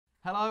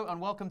Hello and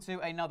welcome to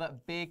another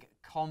big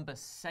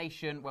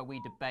conversation where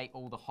we debate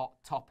all the hot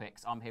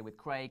topics. I'm here with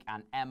Craig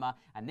and Emma,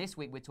 and this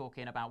week we're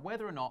talking about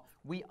whether or not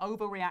we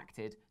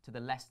overreacted to the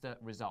Leicester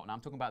result. Now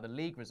I'm talking about the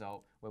league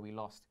result where we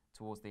lost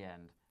towards the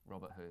end.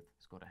 Robert Huth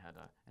scored a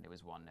header and it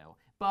was 1-0.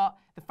 But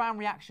the fan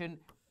reaction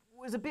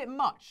was a bit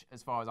much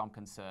as far as I'm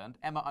concerned.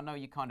 Emma, I know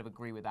you kind of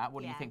agree with that.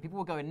 What do you think? People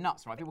were going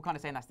nuts, right? People were kind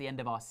of saying that's the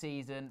end of our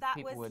season.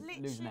 People were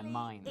losing their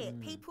minds.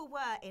 People were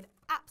in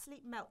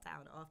absolute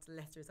meltdown after the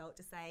Leicester result,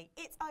 just saying,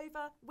 it's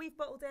over, we've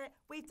bottled it,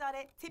 we've done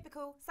it,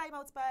 typical, same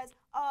old Spurs,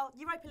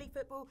 Europa League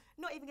football,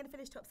 not even going to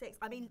finish top six.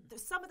 I mean,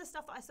 some of the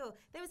stuff that I saw,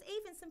 there was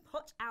even some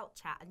Poch out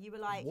chat, and you were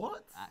like,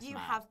 what? You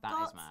have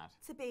got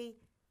to be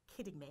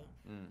kidding me.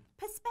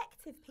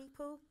 Perspective,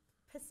 people.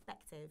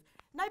 Perspective.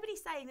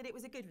 Nobody's saying that it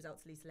was a good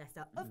result to lose to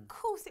Leicester. Of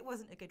course it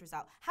wasn't a good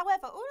result.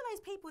 However, all of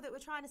those people that were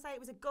trying to say it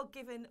was a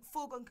God-given,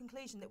 foregone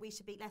conclusion that we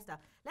should beat Leicester,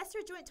 Leicester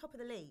are joint top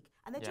of the league.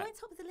 And they're joint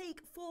top of the league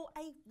for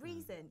a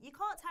reason. You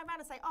can't turn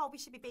around and say, oh, we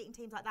should be beating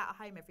teams like that at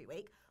home every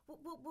week.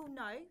 Well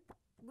no.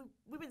 We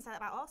wouldn't say that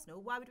about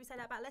Arsenal. Why would we say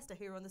that about Leicester,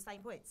 who are on the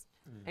same points?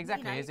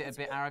 Exactly. You know, is it a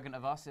bit arrogant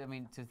of us? I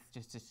mean, to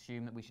just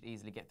assume that we should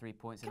easily get 3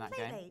 points in that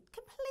game?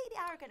 Completely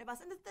arrogant of us.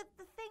 And the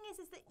thing is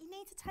that you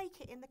need to take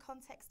it in the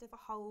context of a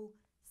whole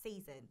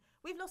season.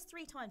 We've lost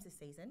 3 times this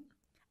season.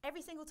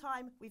 Every single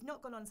time, we've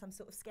not gone on some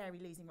sort of scary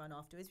losing run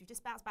afterwards. We've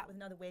just bounced back with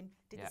another win,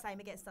 did the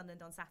same against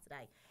Sunderland on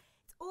Saturday.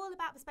 It's all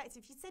about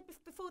perspective. If you said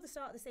before the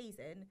start of the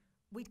season,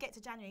 we'd get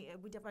to January,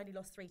 we'd have only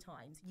lost 3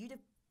 times, you'd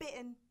have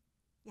bitten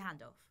your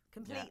hand off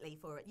completely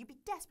for it. You'd be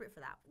desperate for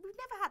that. We've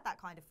never had that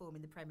kind of form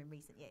in the Prem in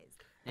recent years.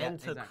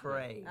 Enter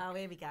Craig. Oh,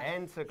 here we go.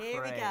 Enter Craig.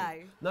 Here we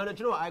go. No, do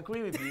you know what? I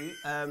agree with you.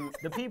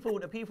 The people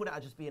that are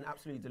just being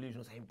absolutely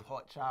delusional, saying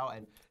Poch out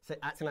and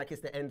acting like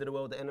it's the end of the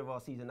world, the end of our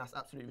season, that's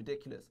absolutely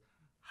ridiculous.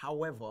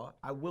 However,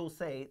 I will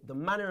say the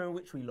manner in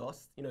which we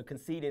lost, you know,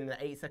 conceding in the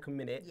 82nd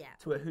minute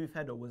to a hoof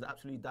header was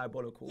absolutely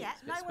diabolical. Yeah,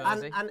 no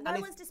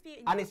one's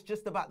disputing that. And it's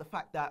just about the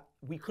fact that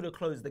we could have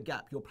closed the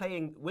gap. You're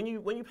playing, when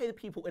you play the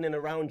people in and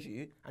around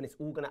you, and it's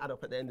all going to add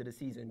up at the end of the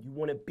season, you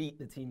want to beat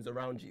the teams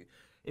around you.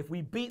 If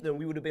we beat them,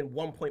 we would have been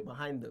 1 point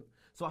behind them.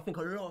 So I think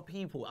a lot of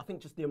people, I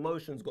think just the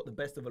emotions got the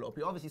best of a lot of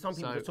people. Obviously, some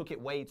people just took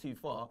it way too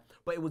far,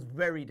 but it was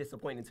very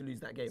disappointing to lose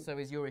that game. So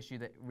is your issue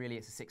that really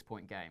it's a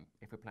 6-point game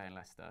if we're playing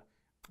Leicester?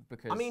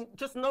 Because I mean,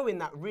 just knowing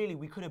that really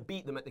we could have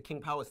beat them at the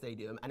King Power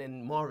Stadium and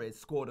then Mahrez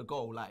scored a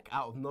goal like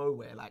out of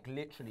nowhere, like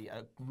literally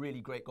a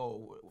really great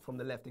goal from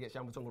the left against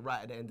Yamatonga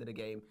right at the end of the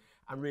game,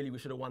 and really we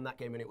should have won that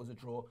game and it was a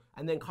draw.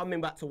 And then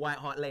coming back to White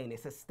Hart Lane,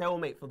 it's a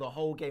stalemate for the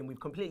whole game. We've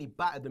completely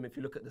battered them if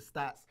you look at the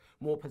stats,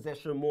 more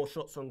possession, more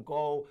shots on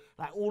goal,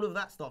 like all of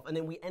that stuff, and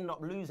then we end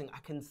up losing. I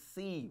can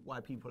see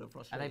why people are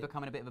frustrated. Are they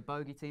becoming a bit of a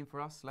bogey team for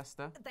us,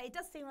 Leicester? It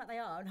does seem like they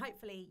are, and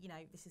hopefully, you know,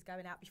 this is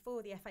going out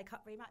before the FA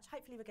Cup rematch.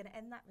 Hopefully we're going to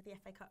end that with the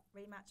FA Cup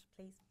rematch,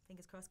 please,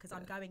 fingers crossed, because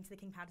I'm going to the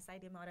King Power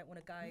Stadium. I don't want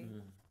to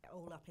go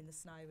all up in the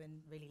snow and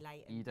really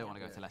late. And, you don't want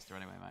to go to Leicester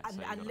anyway,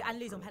 mate. And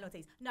lose on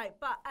penalties. No,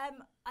 but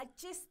I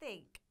just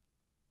think,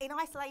 in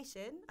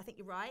isolation, I think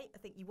you're right. I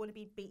think you want to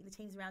be beating the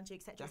teams around you,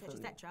 etc., etc.,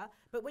 etc.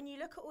 But when you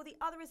look at all the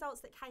other results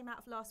that came out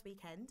of last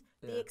weekend,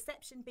 the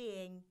exception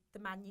being the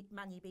Man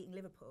U beating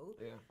Liverpool,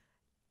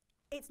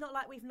 it's not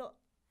like we've not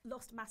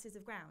lost masses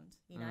of ground.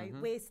 You know,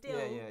 we're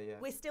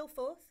still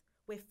fourth.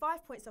 We're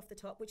 5 points off the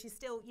top, which is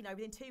still, you know,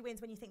 within 2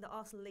 wins when you think that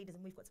Arsenal are leaders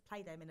and we've got to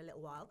play them in a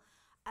little while.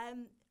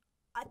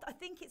 I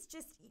think it's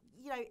just,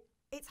 you know,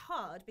 it's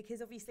hard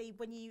because obviously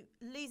when you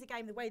lose a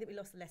game the way that we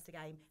lost the Leicester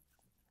game,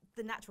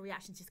 the natural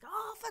reaction is just go,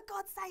 oh, for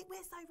God's sake, we're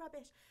so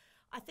rubbish.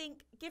 I think,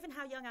 given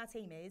how young our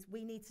team is,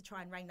 we need to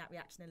try and rein that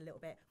reaction in a little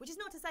bit, which is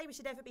not to say we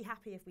should ever be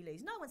happy if we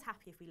lose. No one's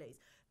happy if we lose.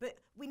 But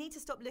we need to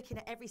stop looking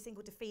at every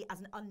single defeat as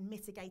an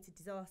unmitigated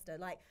disaster.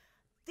 Like,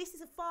 this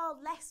is a far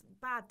less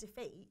bad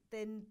defeat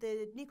than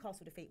the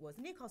Newcastle defeat was.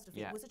 The Newcastle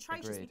defeat was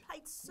atrocious. Agreed. We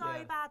played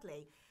so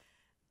badly.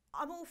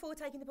 I'm all for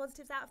taking the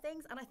positives out of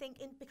things, and I think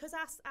because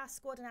our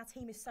squad and our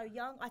team is so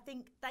young, I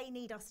think they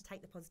need us to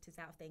take the positives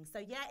out of things. So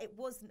yeah, it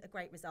wasn't a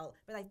great result,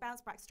 but they've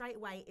bounced back straight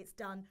away. It's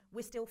done.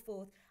 We're still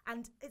fourth,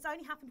 and it's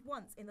only happened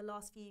once in the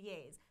last few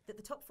years that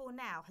the top 4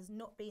 now has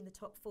not been the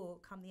top 4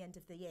 come the end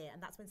of the year,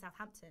 and that's when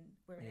Southampton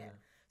were in it.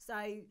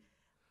 So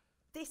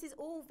this is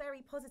all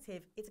very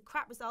positive. It's a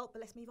crap result, but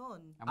let's move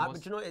on. But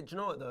do you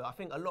know what though? I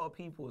think a lot of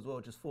people as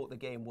well just thought the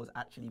game was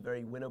actually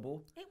very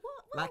winnable. It was.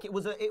 Like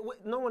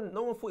no one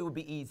thought it would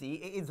be easy.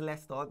 It is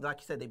Leicester, like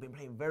you said, they've been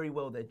playing very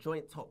well. They're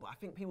joint top, but I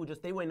think people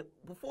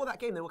before that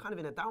game they were kind of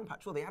in a down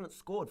patch. Well, they hadn't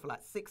scored for like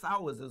 6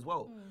 hours as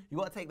well. You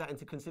got to take that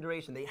into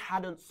consideration. They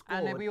hadn't scored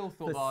and then we all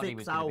thought for Vardy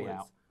 6 hours. Be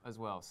out as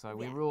well, so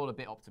we were all a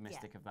bit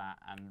optimistic of that,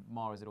 and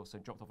Mahrez had also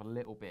dropped off a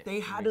little bit. They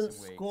hadn't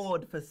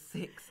scored for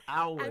 6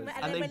 hours,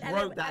 and they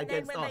broke that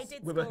against us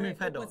with a hoof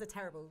header. It was a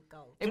terrible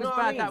goal. It was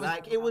bad. That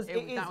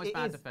was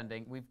bad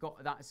defending.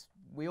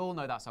 We all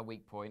know that's our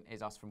weak point,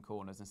 is us from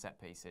corners and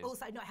set pieces.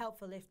 Also, not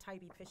helpful if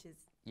Toby pushes.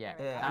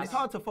 And it's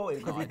hard to fault him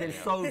because he's been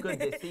so good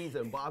this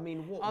season. But I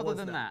mean, what other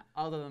than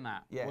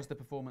that, was the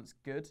performance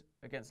good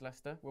against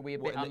Leicester? Were we a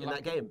bit unlucky in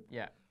that game?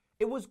 Yeah,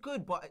 it was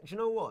good. But do you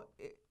know what?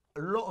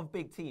 a lot of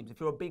big teams, if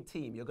you're a big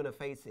team, you're going to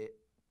face it.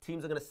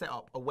 Teams are going to set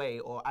up away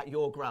or at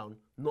your ground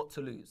not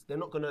to lose. They're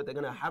going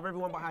to have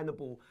everyone behind the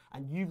ball,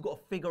 and you've got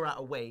to figure out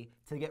a way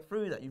to get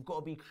through that. You've got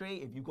to be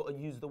creative. You've got to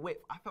use the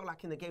width. I felt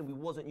like in the game we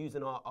wasn't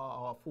using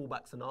our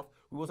fullbacks enough.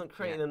 We wasn't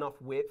creating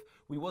enough width.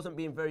 We wasn't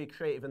being very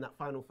creative in that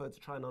final third to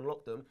try and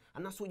unlock them.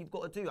 And that's what you've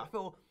got to do. I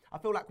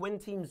feel like when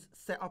teams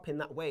set up in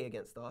that way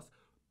against us,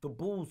 the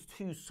ball's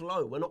too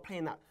slow. We're not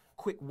playing that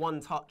quick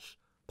one-touch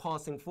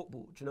passing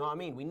football. Do you know what I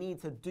mean? We need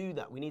to do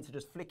that. We need to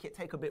just flick it,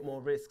 take a bit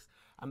more risks,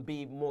 and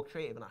be more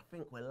creative. And I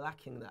think we're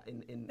lacking that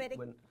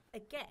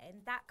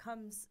again, that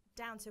comes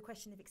down to a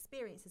question of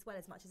experience as well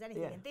as much as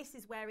anything. And this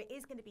is where it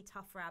is going to be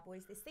tough for our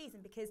boys this season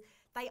because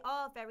they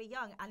are very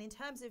young. And in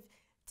terms of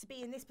to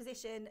be in this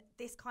position,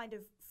 this kind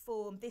of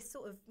form, this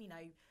sort of,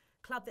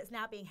 club that's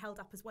now being held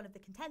up as one of the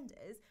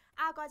contenders,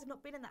 our guys have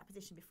not been in that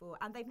position before,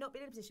 and they've not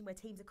been in a position where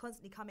teams are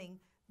constantly coming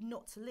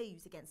not to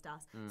lose against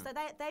us. So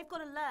they've got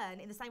to learn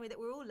in the same way that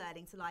we're all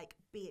learning to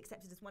be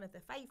accepted as one of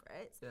the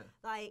favourites.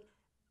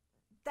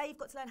 They've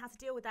got to learn how to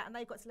deal with that, and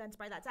they've got to learn to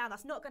break that down.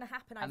 That's not going to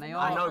happen overnight.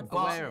 I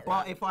know,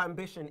 but if our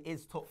ambition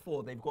is top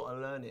 4, they've got to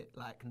learn it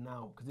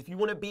now. Because if you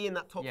want to be in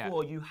that top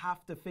 4, you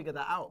have to figure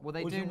that out. Well,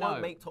 they do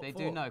know. They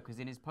do know because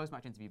in his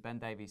post-match interview, Ben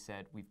Davies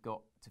said we've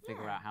got to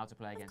figure out how to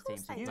play against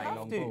teams who play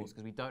long balls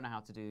because we don't know how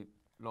to do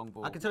long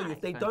balls. I can tell you,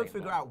 if they don't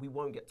figure out, we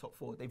won't get top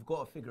 4. They've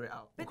got to figure it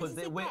out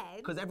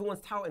because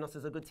everyone's touting us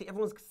as a good team.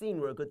 Everyone's seen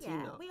we're a good team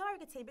now. We are a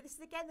good team, but this is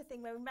again the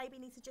thing where we maybe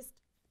need to just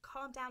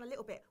calm down a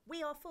little bit.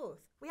 We are 4th.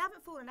 We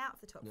haven't fallen out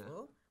of the top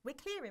 4. We're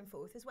clear in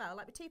 4th as well.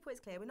 We're 2 points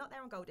clear. We're not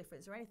there on goal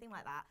difference or anything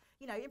like that.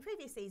 In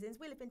previous seasons,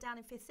 we'll have been down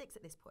in 5th, 6th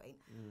at this point.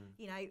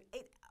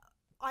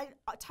 I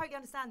totally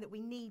understand that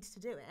we need to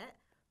do it,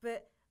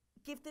 but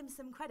give them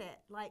some credit.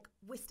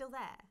 We're still there.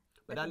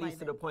 But that leads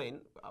to the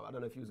point. I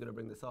don't know if he was going to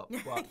bring this up,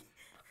 but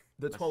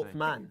the 12th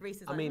man.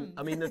 I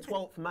mean, the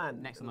 12th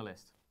man. Next on the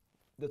list.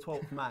 The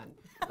 12th man.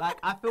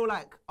 I feel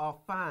like our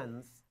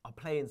fans are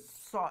playing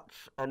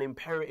such an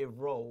imperative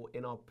role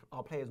in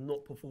our players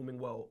not performing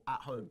well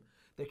at home.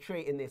 They're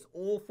creating this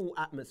awful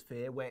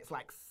atmosphere where it's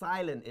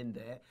silent in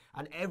there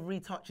and every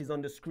touch is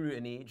under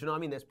scrutiny. Do you know what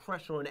I mean? There's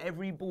pressure on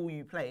every ball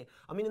you play.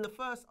 I mean, in the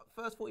first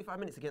 45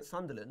 minutes against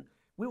Sunderland,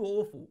 we were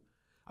awful.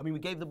 I mean, we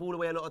gave the ball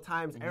away a lot of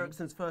times.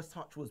 Eriksen's first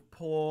touch was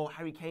poor.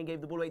 Harry Kane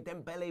gave the ball away.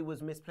 Dembele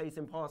was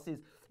misplacing passes.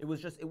 It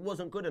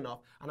wasn't good enough.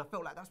 And I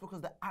felt like that's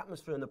because the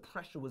atmosphere and the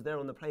pressure was there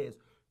on the players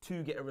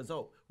to get a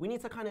result. We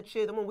need to kind of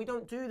cheer them on. We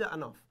don't do that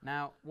enough.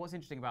 Now, what's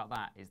interesting about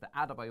that is that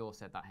Adebayor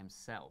said that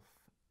himself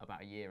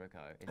about a year ago.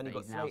 And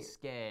he's now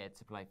scared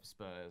to play for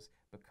Spurs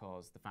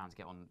because the fans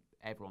get on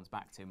everyone's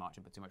back too much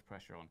and put too much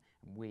pressure on.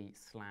 And we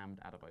slammed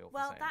Adebayor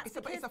for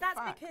saying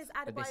that's because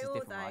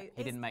Adebayor, though,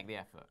 he didn't make the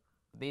effort.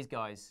 These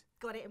guys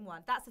got it in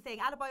one. That's the thing.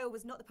 Adebayor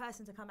was not the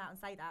person to come out and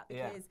say that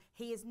because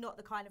he is not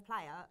the kind of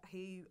player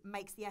who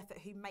makes the effort,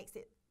 who makes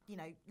it,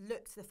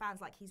 look to the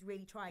fans like he's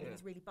really trying and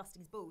he's really busting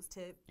his balls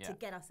to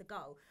get us a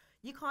goal.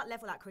 You can't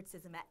level that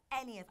criticism at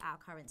any of our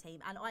current team.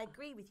 And I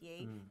agree with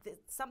you that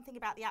something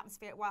about the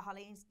atmosphere at Whitehall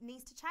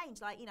needs to change.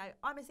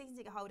 I'm a season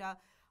ticket holder.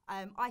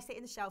 I sit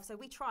in the shelf, so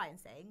we try and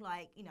sing.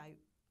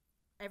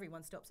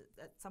 Everyone stops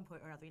at some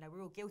point or another.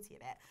 We're all guilty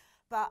of it.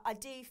 But I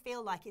do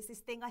feel like it's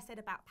this thing I said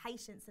about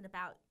patience and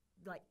about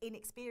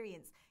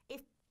inexperience.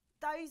 If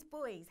those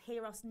boys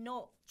hear us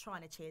not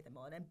trying to cheer them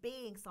on and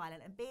being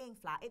silent and being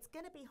flat, it's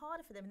going to be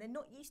harder for them, and they're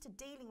not used to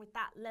dealing with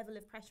that level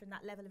of pressure and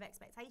that level of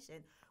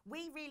expectation.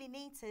 We really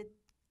need to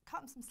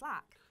cut them some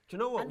slack. Do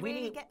you know what? And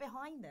really get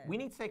behind them. We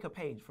need to take a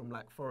page from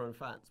foreign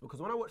fans,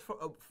 because when I watch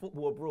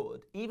football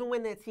abroad, even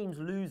when their team's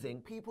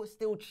losing, people are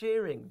still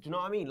cheering. Do you know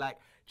what I mean?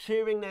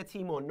 Cheering their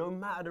team on no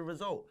matter the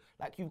result.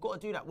 You've got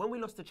to do that. When we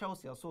lost to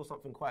Chelsea, I saw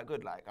something quite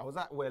good. I was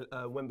at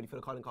Wembley for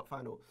the Carling Cup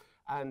final,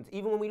 and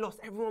even when we lost,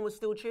 everyone was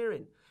still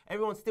cheering.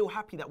 Everyone's still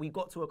happy that we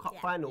got to a cup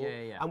final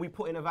and we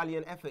put in a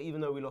valiant effort,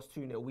 even though we lost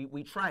 2-0.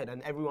 We tried,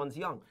 and everyone's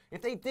young.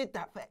 If they did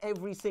that for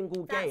every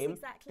single game,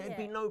 there'd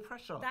be no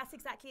pressure. That's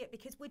exactly it,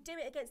 because we do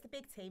it against the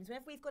big teams.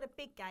 Whenever we've got a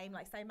big game,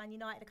 like say Man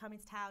United are coming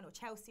to town, or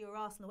Chelsea or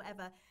Arsenal or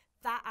whatever,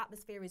 that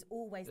atmosphere is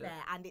always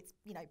there, and it's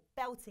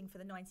belting for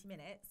the 90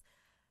 minutes.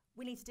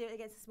 We need to do it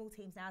against the small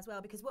teams now as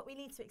well, because what we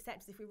need to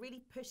accept is if we're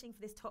really pushing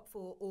for this top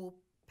 4, or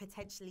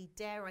potentially,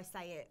 dare I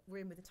say it, we're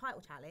in with the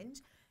title challenge,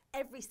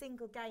 every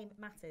single game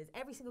matters.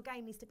 Every single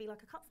game needs to be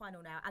like a cup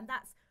final now, and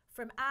that's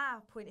from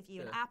our point of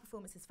view and our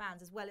performance as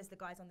fans, as well as the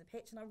guys on the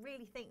pitch. And I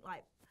really think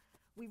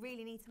we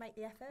really need to make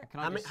the effort.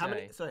 How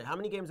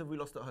many games have we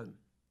lost at home?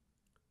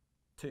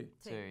 2.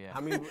 2, yeah. How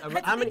many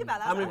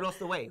have we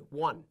lost away?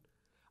 1.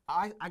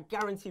 I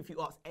guarantee if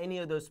you ask any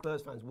of those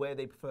Spurs fans where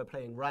they prefer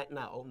playing right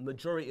now,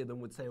 majority of them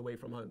would say away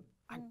from home.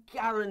 I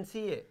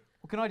guarantee it.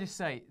 Well, can I just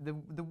say, the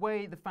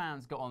way the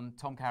fans got on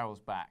Tom Carroll's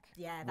back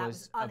Yeah, that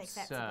was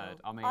unacceptable. absurd.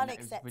 I mean,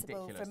 Unacceptable it was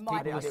ridiculous. from my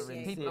point of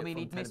view. I mean,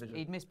 From television.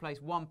 he'd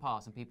misplaced one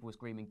pass and people were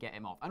screaming, get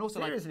him off. And also,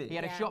 like, Seriously? he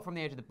had a Yeah. shot from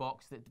the edge of the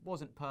box that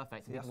wasn't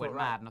perfect and That's people went not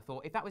right. mad. And I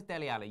thought, if that was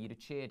Dele Alli, you'd have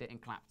cheered it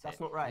and clapped That's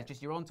it. not right. It's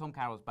just you're on Tom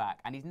Carroll's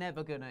back and he's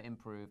never going to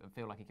improve and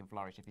feel like he can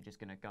flourish if you're just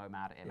going to go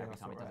mad at him Yeah, every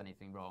that's time he not does right.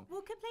 anything wrong.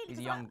 Well, completely. He's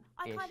a 'cause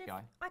young-ish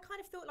guy. I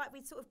kind of thought like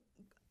we'd sort of,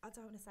 I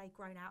don't want to say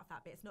grown out of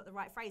that bit, it's not the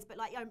right phrase, but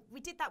like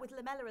we did that with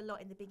Lamella a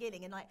lot in the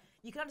beginning, and like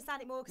you can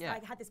understand it more because Yeah.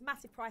 like had this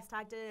massive price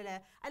tag,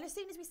 and as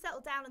soon as we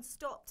settled down and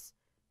stopped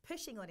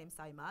pushing on him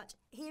so much,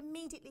 he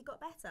immediately got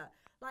better.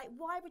 Like,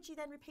 why would you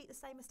then repeat the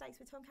same mistakes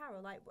with Tom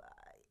Carroll? Like,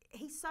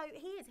 he's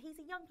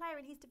a young player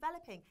and he's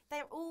developing.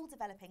 They're all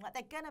developing. Like,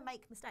 they're gonna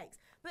make mistakes,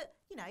 but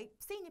you know,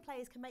 senior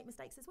players can make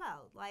mistakes as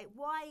well. Like,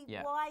 why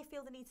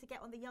feel the need to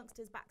get on the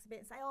youngsters' backs a bit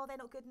and say, oh, they're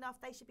not good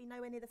enough, they should be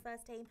nowhere near the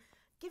first team?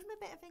 Give them a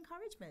bit of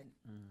encouragement.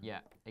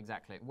 Yeah,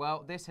 exactly.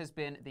 Well, this has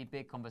been the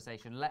big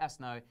conversation. Let us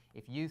know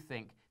if you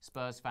think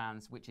Spurs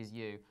fans, which is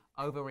you,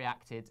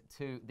 overreacted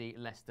to the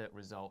Leicester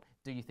result.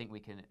 Do you think we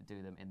can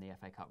do them in the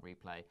FA Cup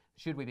replay?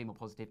 Should we be more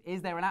positive?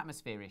 Is there an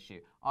atmosphere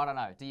issue? I don't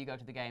know. Do you go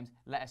to the games?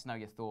 Let us know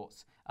your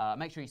thoughts.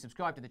 Make sure you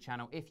subscribe to the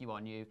channel if you are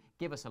new.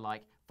 Give us a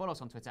like. Follow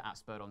us on Twitter at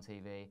Spurred On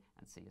TV,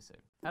 and see you soon.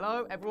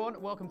 Hello,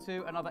 everyone. Welcome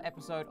to another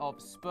episode of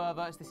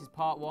Spurverse. This is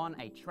part one,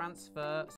 a transfer